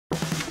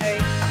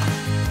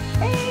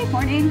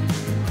morning.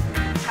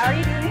 How are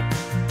you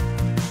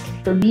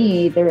doing? For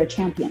me, they're a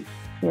champion.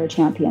 They're a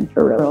champion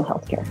for rural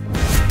healthcare.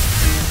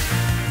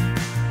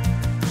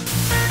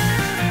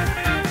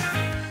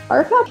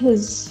 RhPAP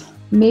has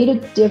made a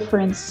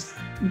difference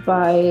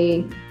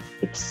by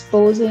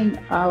exposing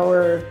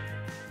our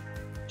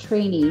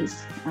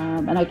trainees,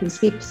 and I can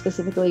speak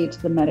specifically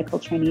to the medical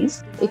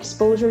trainees,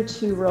 exposure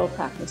to rural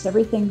practice,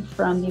 everything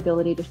from the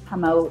ability to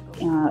come out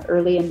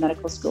early in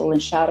medical school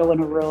and shadow in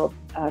a rural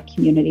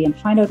community and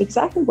find out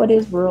exactly what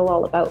is rural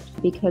all about.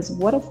 Because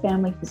what a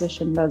family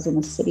physician does in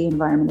a city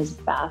environment is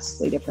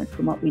vastly different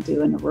from what we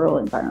do in a rural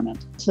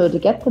environment. So to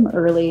get them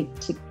early,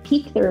 to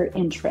pique their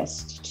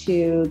interest,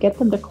 to get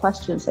them to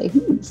question and say,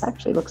 this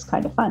actually looks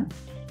kind of fun.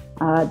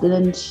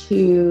 Then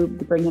to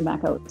bring them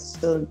back out.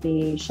 So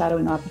the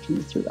shadowing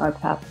opportunities through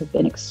RhPAP have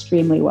been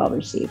extremely well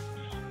received.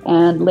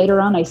 And later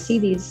on, I see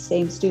these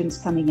same students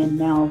coming in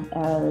now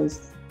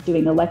as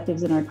doing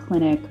electives in our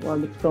clinic or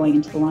going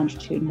into the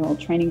longitudinal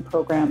training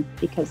program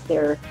because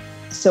they're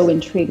so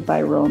intrigued by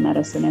rural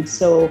medicine. And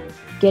so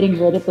getting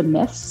rid of the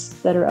myths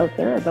that are out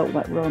there about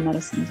what rural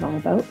medicine is all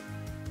about,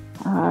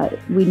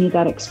 we need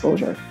that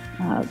exposure.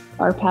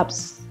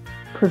 RhPAP's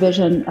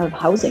provision of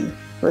housing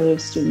for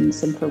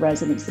students and for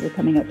residents that are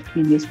coming out to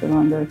communities for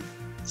longer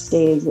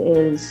stays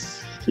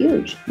is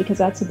huge, because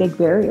that's a big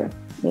barrier,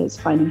 is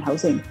finding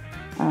housing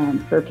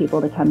for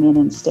people to come in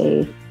and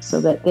stay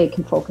so that they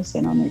can focus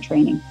in on their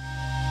training.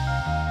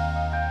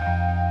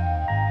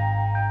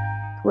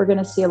 We're going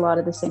to see a lot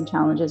of the same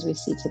challenges we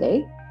see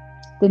today.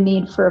 The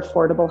need for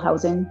affordable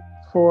housing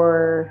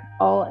for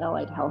all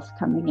allied health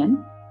coming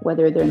in,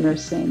 whether they're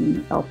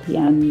nursing,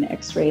 LPN,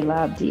 X-ray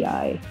lab,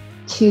 DI,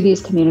 to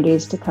these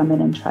communities to come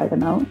in and try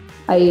them out.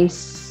 I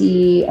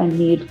see a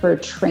need for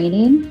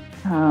training,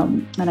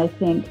 and I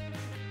think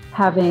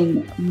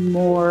having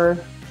more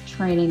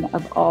training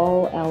of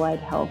all allied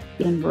health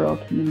in rural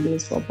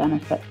communities will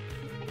benefit.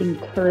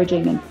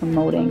 Encouraging and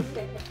promoting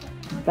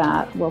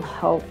that will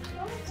help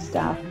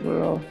staff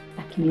rural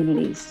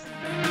communities.